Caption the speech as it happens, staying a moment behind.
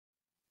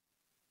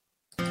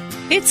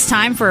It's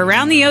time for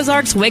Around the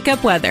Ozarks Wake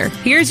Up Weather.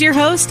 Here's your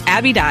host,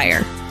 Abby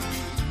Dyer.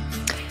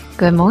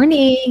 Good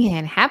morning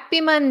and happy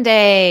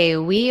Monday.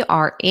 We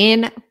are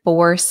in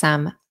for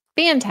some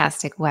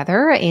fantastic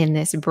weather in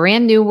this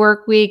brand new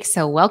work week.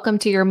 So welcome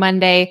to your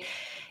Monday.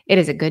 It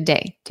is a good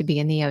day to be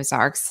in the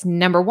Ozarks.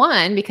 Number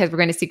one, because we're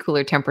going to see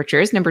cooler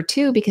temperatures. Number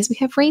two, because we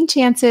have rain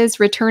chances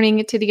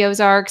returning to the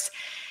Ozarks.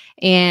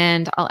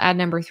 And I'll add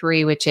number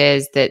three, which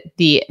is that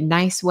the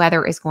nice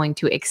weather is going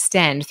to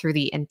extend through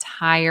the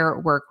entire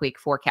work week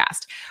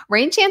forecast.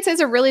 Rain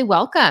chances are really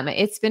welcome.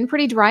 It's been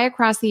pretty dry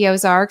across the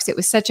Ozarks. It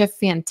was such a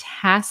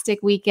fantastic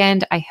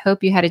weekend. I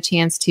hope you had a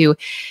chance to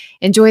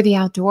enjoy the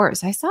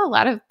outdoors. I saw a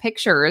lot of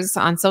pictures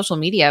on social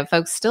media of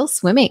folks still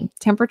swimming.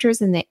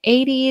 Temperatures in the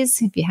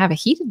 80s. If you have a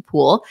heated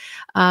pool,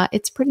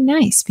 it's pretty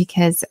nice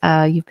because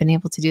you've been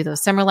able to do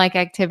those summer-like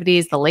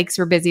activities. The lakes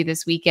were busy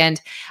this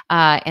weekend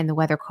and the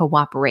weather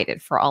cooperated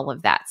for all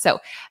of that. So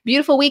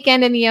beautiful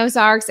weekend in the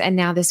Ozarks. And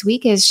now this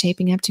week is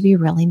shaping up to be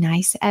really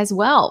nice as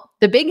well.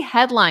 The big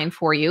headline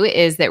for you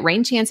is that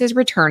rain chances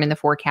return in the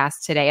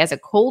forecast today as a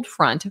cold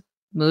front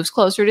moves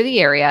closer to the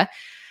area.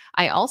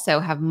 I also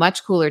have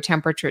much cooler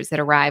temperatures that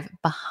arrive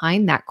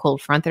behind that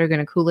cold front that are going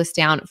to cool us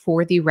down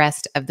for the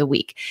rest of the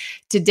week.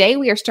 Today,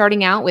 we are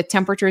starting out with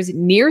temperatures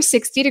near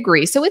 60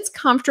 degrees, so it's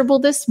comfortable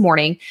this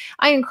morning.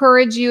 I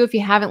encourage you, if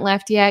you haven't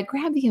left yet,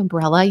 grab the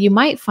umbrella. You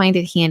might find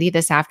it handy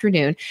this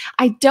afternoon.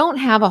 I don't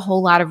have a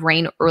whole lot of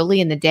rain early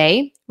in the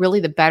day. Really,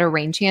 the better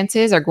rain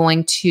chances are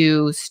going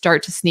to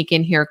start to sneak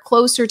in here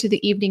closer to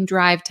the evening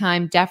drive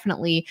time,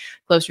 definitely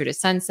closer to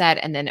sunset,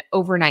 and then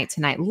overnight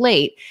tonight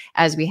late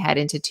as we head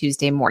into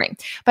Tuesday morning.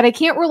 But I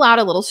can't rule out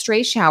a little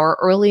stray shower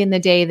early in the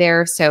day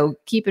there, so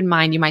keep in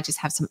mind you might just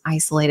have some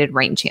isolated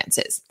rain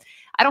chances.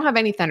 I don't have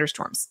any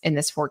thunderstorms in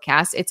this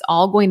forecast. It's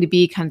all going to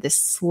be kind of this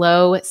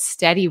slow,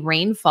 steady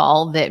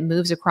rainfall that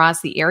moves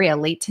across the area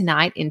late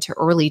tonight into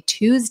early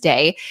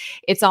Tuesday.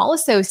 It's all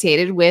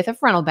associated with a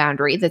frontal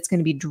boundary that's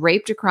going to be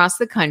draped across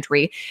the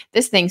country.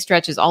 This thing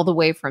stretches all the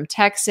way from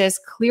Texas,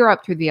 clear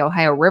up through the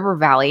Ohio River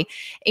Valley,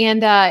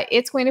 and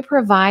it's going to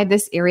provide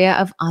this area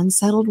of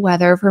unsettled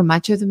weather for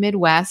much of the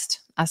Midwest,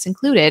 us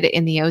included,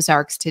 in the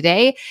Ozarks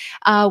today.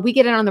 We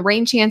get in on the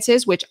rain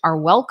chances, which are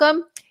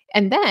welcome.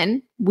 And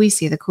then we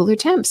see the cooler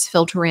temps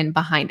filter in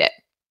behind it.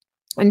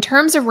 In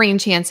terms of rain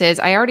chances,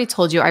 I already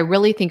told you, I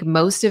really think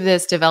most of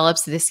this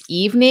develops this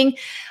evening.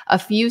 A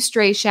few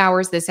stray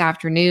showers this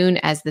afternoon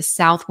as the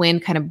south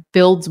wind kind of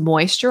builds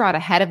moisture out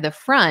ahead of the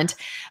front.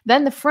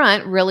 Then the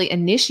front really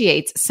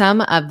initiates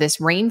some of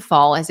this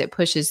rainfall as it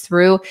pushes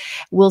through.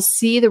 We'll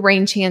see the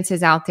rain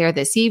chances out there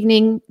this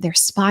evening. They're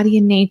spotty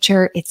in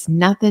nature. It's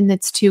nothing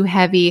that's too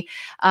heavy,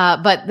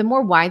 but the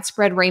more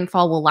widespread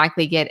rainfall will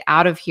likely get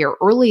out of here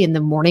early in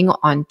the morning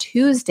on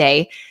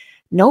Tuesday.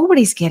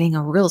 Nobody's getting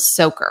a real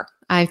soaker.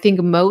 I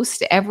think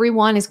most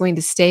everyone is going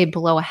to stay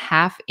below a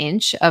half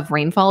inch of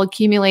rainfall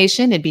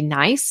accumulation. It'd be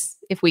nice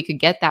if we could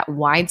get that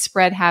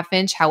widespread half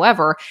inch.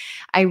 However,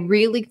 I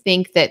really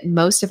think that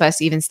most of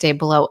us even stay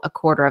below a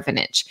quarter of an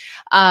inch.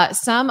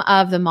 Some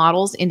of the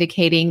models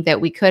indicating that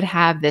we could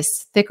have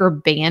this thicker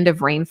band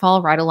of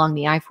rainfall right along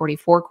the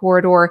I-44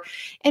 corridor,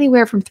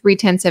 anywhere from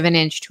 0.3 of an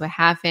inch to a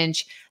half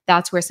inch.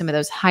 That's where some of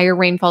those higher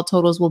rainfall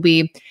totals will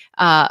be.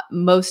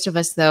 Most of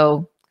us,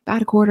 though,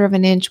 about a quarter of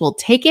an inch will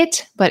take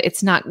it, but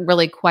it's not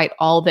really quite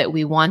all that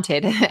we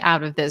wanted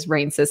out of this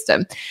rain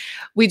system.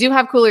 We do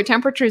have cooler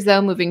temperatures,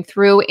 though, moving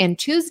through. And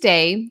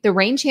Tuesday, the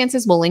rain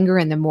chances will linger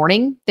in the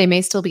morning. They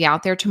may still be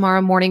out there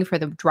tomorrow morning for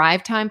the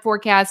drive time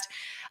forecast,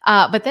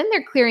 but then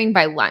they're clearing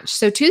by lunch.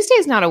 So Tuesday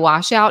is not a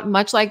washout.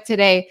 Much like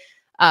today,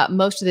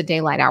 most of the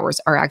daylight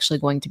hours are actually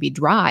going to be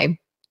dry.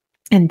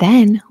 And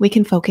then we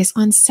can focus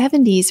on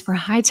 70s for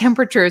high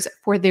temperatures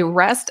for the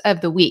rest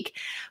of the week.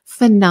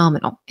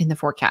 Phenomenal in the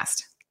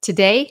forecast.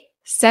 Today,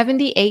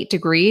 78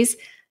 degrees,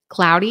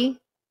 cloudy,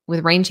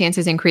 with rain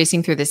chances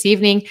increasing through this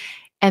evening.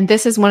 And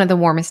this is one of the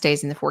warmest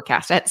days in the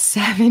forecast at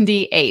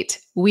 78.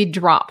 We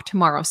drop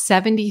tomorrow,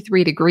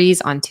 73 degrees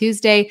on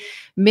Tuesday,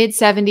 mid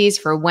 70s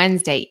for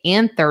Wednesday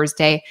and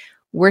Thursday.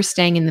 We're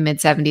staying in the mid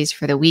 70s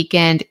for the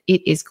weekend.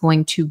 It is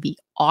going to be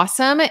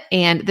awesome.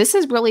 And this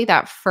is really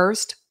that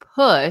first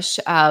push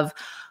of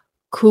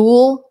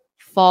cool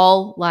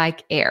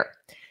fall-like air.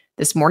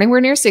 This morning, we're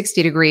near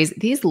 60 degrees.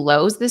 These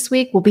lows this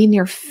week will be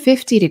near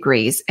 50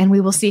 degrees, and we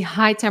will see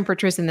high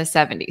temperatures in the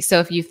 70s. So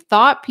if you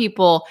thought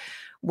people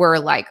were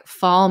like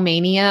fall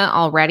mania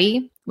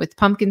already with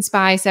pumpkin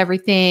spice,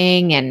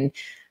 everything, and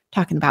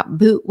talking about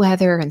boot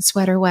weather and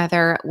sweater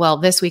weather, well,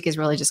 this week is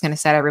really just going to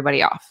set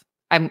everybody off.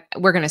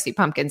 We're going to see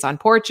pumpkins on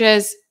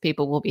porches.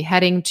 People will be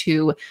heading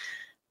to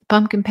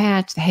pumpkin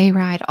patch, the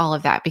hayride, all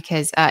of that,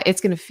 because it's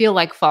going to feel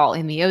like fall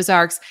in the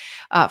Ozarks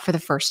for the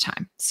first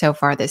time so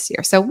far this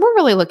year. So we're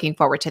really looking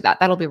forward to that.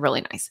 That'll be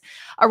really nice.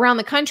 Around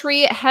the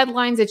country,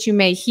 headlines that you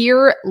may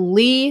hear: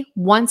 Lee,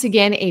 once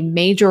again, a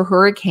major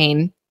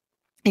hurricane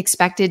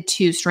expected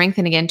to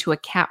strengthen again to a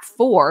Cat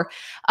 4.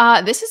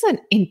 This is an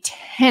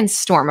intense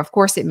storm. Of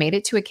course, it made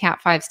it to a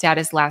Cat 5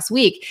 status last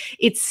week.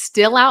 It's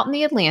still out in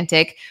the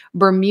Atlantic.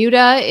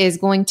 Bermuda is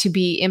going to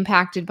be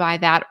impacted by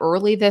that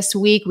early this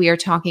week. We are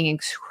talking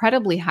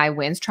incredibly high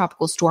winds,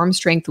 tropical storm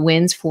strength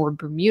winds for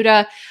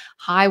Bermuda,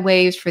 high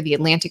waves for the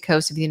Atlantic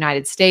coast of the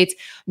United States.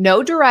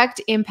 No direct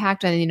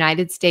impact on the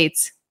United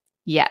States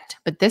yet,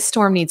 but this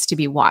storm needs to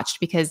be watched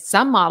because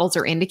some models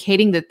are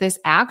indicating that this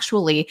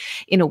actually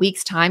in a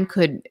week's time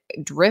could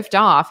drift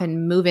off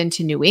and move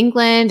into New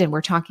England. And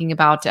we're talking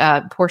about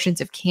portions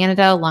of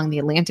Canada along the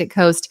Atlantic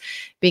coast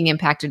being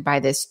impacted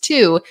by this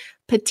too,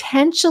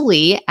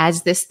 potentially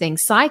as this thing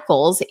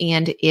cycles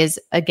and is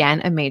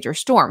again a major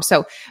storm.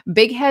 So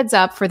big heads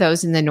up for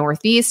those in the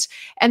Northeast,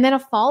 and then a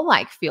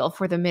fall-like feel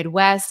for the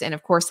Midwest. And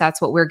of course, that's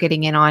what we're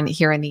getting in on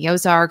here in the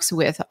Ozarks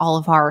with all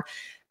of our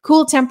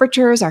cool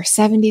temperatures, our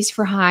 70s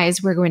for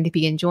highs. We're going to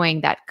be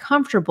enjoying that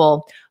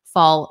comfortable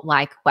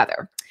fall-like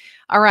weather.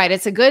 All right,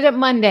 it's a good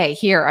Monday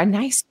here. A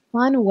nice,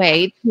 fun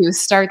way to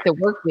start the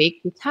work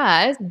week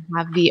because I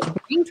have the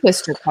brain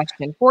twister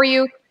question for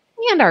you,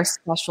 and our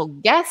special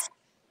guest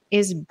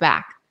is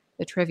back.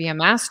 The trivia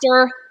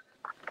master,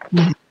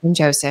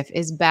 Joseph,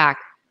 is back.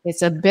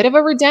 It's a bit of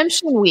a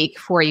redemption week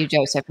for you,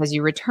 Joseph, as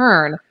you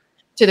return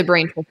to the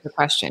brain twister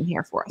question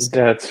here for us.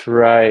 That's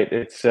right.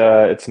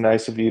 It's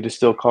nice of you to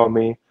still call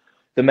me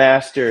the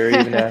master,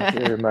 even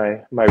after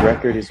my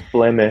record is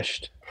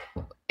blemished.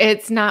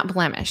 It's not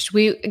blemished.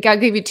 We got to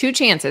give you 2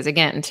 chances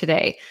again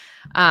today.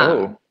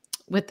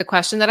 With the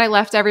question that I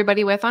left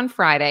everybody with on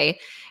Friday,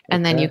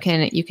 and then you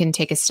can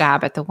take a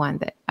stab at the one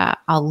that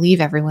I'll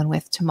leave everyone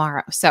with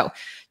tomorrow. So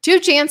 2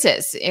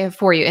 chances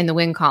for you in the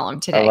win column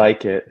today. I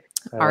like it.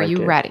 Are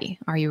you ready?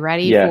 Are you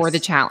ready for the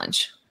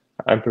challenge?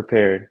 I'm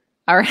prepared.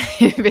 All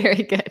right.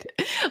 Very good.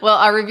 Well,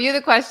 I'll review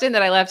the question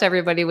that I left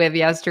everybody with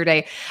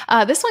yesterday.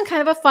 This one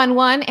kind of a fun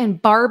one.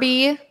 And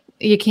Barbie,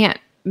 you can't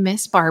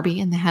miss Barbie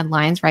in the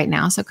headlines right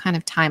now. So kind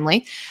of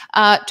timely.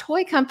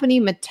 Toy company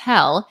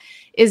Mattel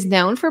is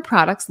known for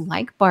products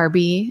like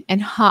Barbie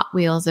and Hot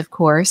Wheels, of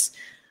course.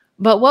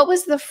 But what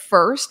was the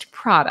first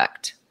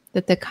product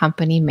that the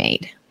company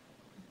made?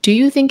 Do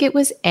you think it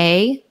was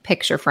A,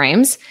 picture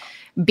frames,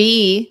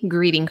 B,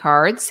 greeting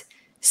cards,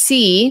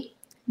 C,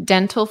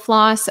 dental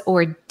floss,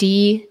 or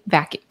D,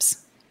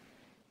 vacuums?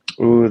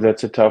 Ooh,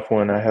 that's a tough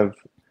one. I have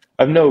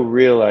no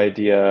real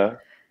idea,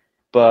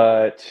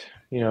 but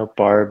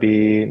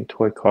Barbie and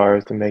toy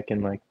cars, they're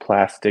making like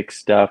plastic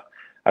stuff.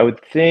 I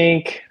would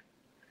think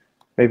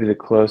maybe the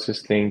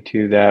closest thing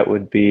to that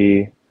would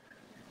be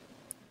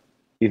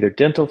either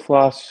dental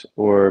floss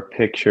or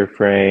picture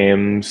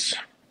frames.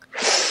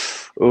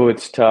 Oh,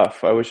 it's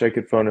tough. I wish I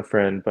could phone a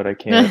friend, but I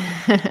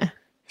can't.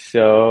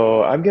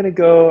 So I'm gonna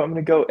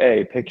go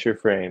A, picture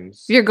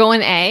frames. You're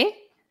going A?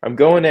 I'm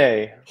going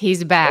A.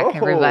 He's back,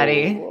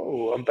 everybody.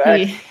 Whoa, I'm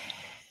back.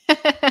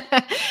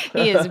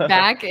 He is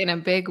back in a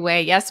big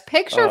way. Yes,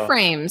 picture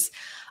frames.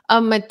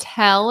 A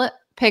Mattel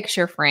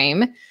picture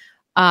frame.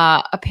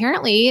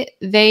 Apparently,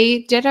 they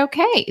did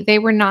okay. They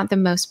were not the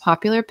most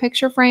popular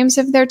picture frames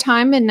of their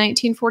time in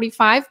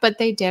 1945, but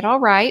they did all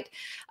right.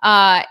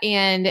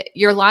 And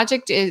your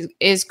logic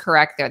is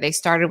correct there. They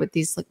started with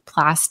these like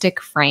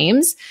plastic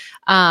frames.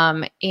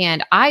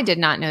 And I did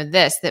not know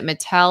this, that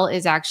Mattel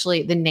is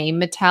actually, the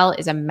name Mattel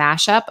is a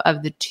mashup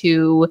of the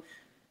 2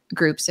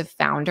 groups of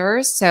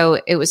founders.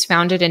 So it was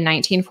founded in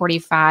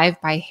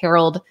 1945 by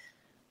Harold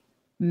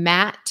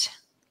Matson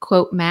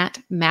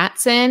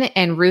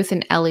and Ruth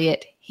and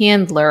Elliot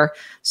Handler.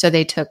 So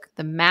they took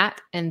the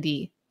Matt and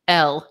the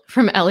L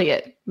from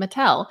Elliot,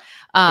 Mattel.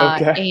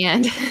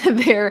 And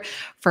their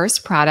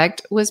first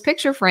product was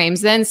picture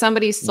frames. Then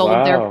somebody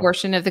sold their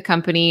portion of the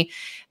company.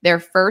 Their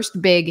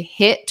first big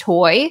hit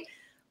toy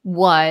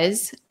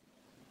was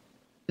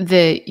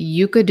the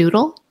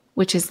Yuka-Doodle,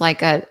 which is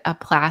like a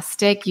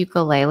plastic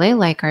ukulele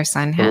like our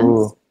son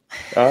has.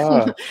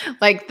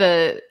 Like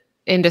the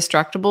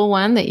indestructible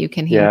one that you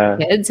can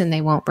hand to kids and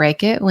they won't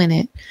break it when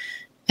it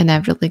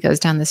inevitably goes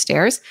down the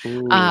stairs.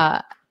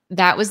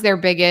 That was their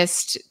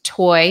biggest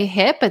toy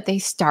hit, but they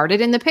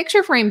started in the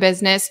picture frame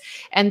business.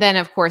 And then,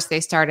 of course, they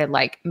started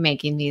like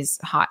making these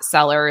hot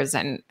sellers,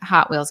 and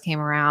Hot Wheels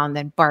came around,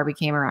 then Barbie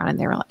came around, and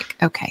they were like,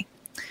 okay,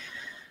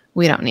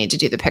 we don't need to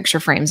do the picture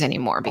frames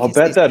anymore. I'll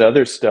bet that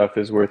other stuff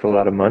is worth a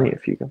lot of money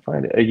if you can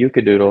find it. A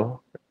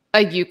Yuka-Doodle.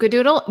 A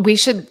Yuka-Doodle? We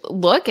should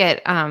look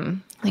at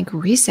like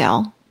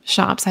resale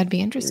shops. I'd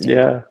be interested.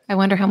 Yeah. I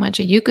wonder how much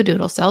a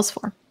Yuka-Doodle sells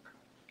for.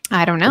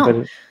 I don't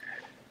know.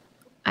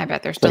 I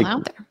bet they're still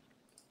out there.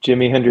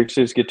 Jimi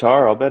Hendrix's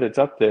guitar, I'll bet it's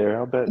up there.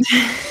 I'll bet.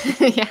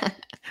 Yeah.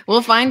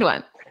 We'll find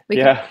one.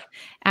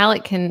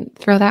 Alec can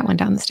throw that one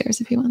down the stairs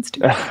if he wants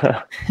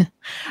to.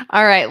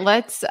 All right.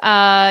 Let's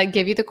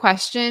give you the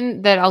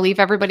question that I'll leave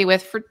everybody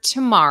with for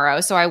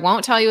tomorrow. So I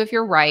won't tell you if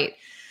you're right,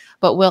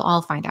 but we'll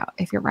all find out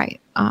if you're right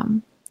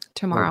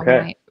tomorrow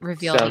when I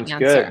reveal the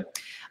answer.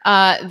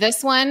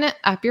 This one,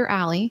 up your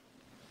alley.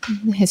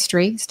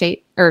 History,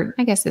 state, or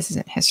I guess this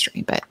isn't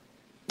history, but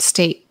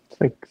state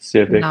like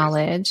civics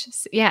knowledge.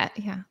 Yeah.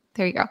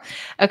 There you go.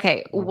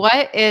 Okay.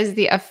 What is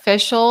the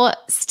official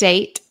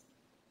state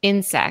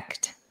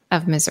insect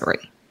of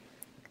Missouri?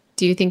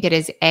 Do you think it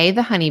is A,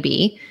 the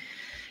honeybee,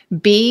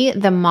 B,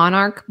 the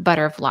monarch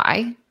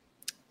butterfly,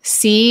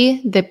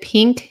 C, the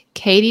pink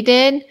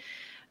katydid,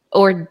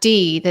 or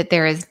D, that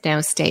there is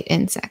no state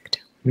insect?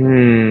 Are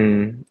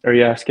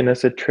you asking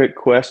us a trick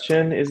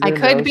question? Is I there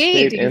could no be.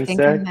 state Do you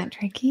think I'm insect? that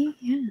tricky?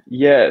 Yeah.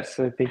 Yes,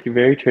 I think you're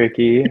very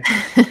tricky.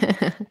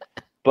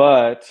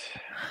 But,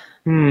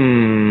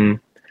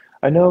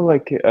 I know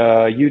like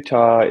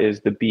Utah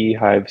is the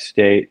beehive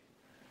state.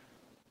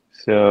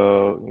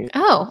 So,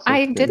 Oh,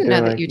 I didn't know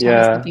they're that like, Utah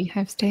was the yeah.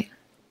 beehive state.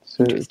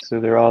 So, Interesting. so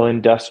they're all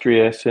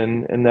industrious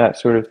and that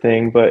sort of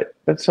thing, but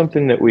that's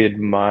something that we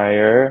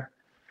admire.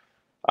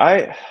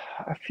 I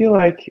feel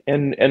like,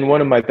 and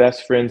one of my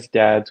best friend's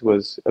dads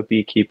was a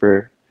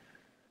beekeeper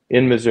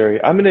in Missouri.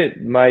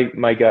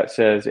 My gut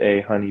says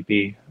a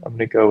honeybee. I'm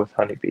gonna go with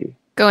honeybee.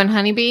 Going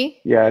honeybee?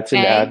 Yeah, it's an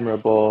A.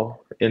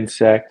 admirable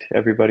insect.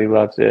 Everybody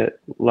loves it.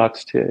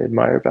 Lots to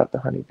admire about the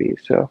honeybee.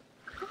 So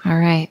All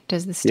right.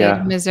 Does the state of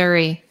yeah,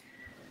 Missouri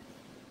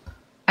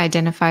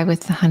identify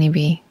with the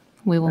honeybee?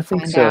 We will I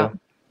think find out. so.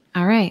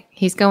 All right.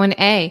 He's going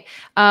A.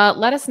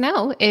 Let us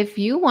know if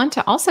you want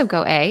to also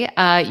go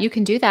A. You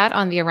can do that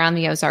on the Around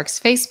the Ozarks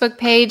Facebook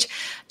page.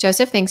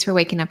 Joseph, thanks for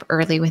waking up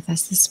early with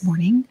us this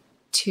morning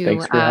to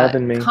Thanks for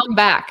having me. come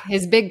back.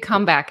 His big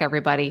comeback,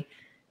 everybody.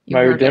 You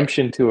My heard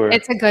redemption tour.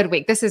 It's a good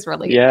week. This is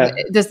really, Yeah.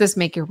 does this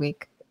make your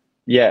week?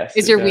 Yes,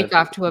 Is it your does. week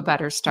off to a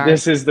better start?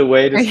 This is the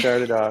way to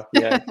start it off.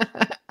 Yeah.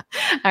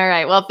 All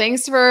right. Well,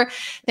 thanks for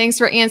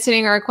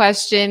answering our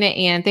question,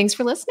 and thanks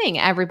for listening,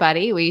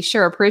 everybody. We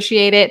sure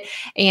appreciate it.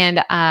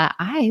 And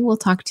I will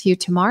talk to you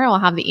tomorrow. I'll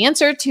have the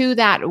answer to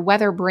that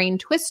weather brain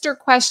twister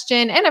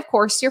question, and of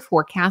course, your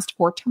forecast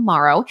for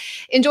tomorrow.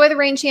 Enjoy the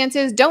rain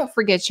chances. Don't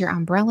forget your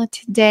umbrella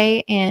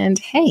today. And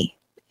hey,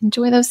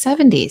 enjoy those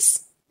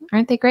 70s.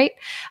 Aren't they great?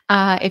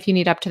 If you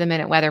need up to the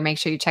minute weather, make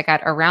sure you check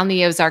out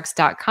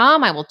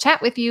aroundtheozarks.com. I will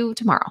chat with you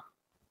tomorrow.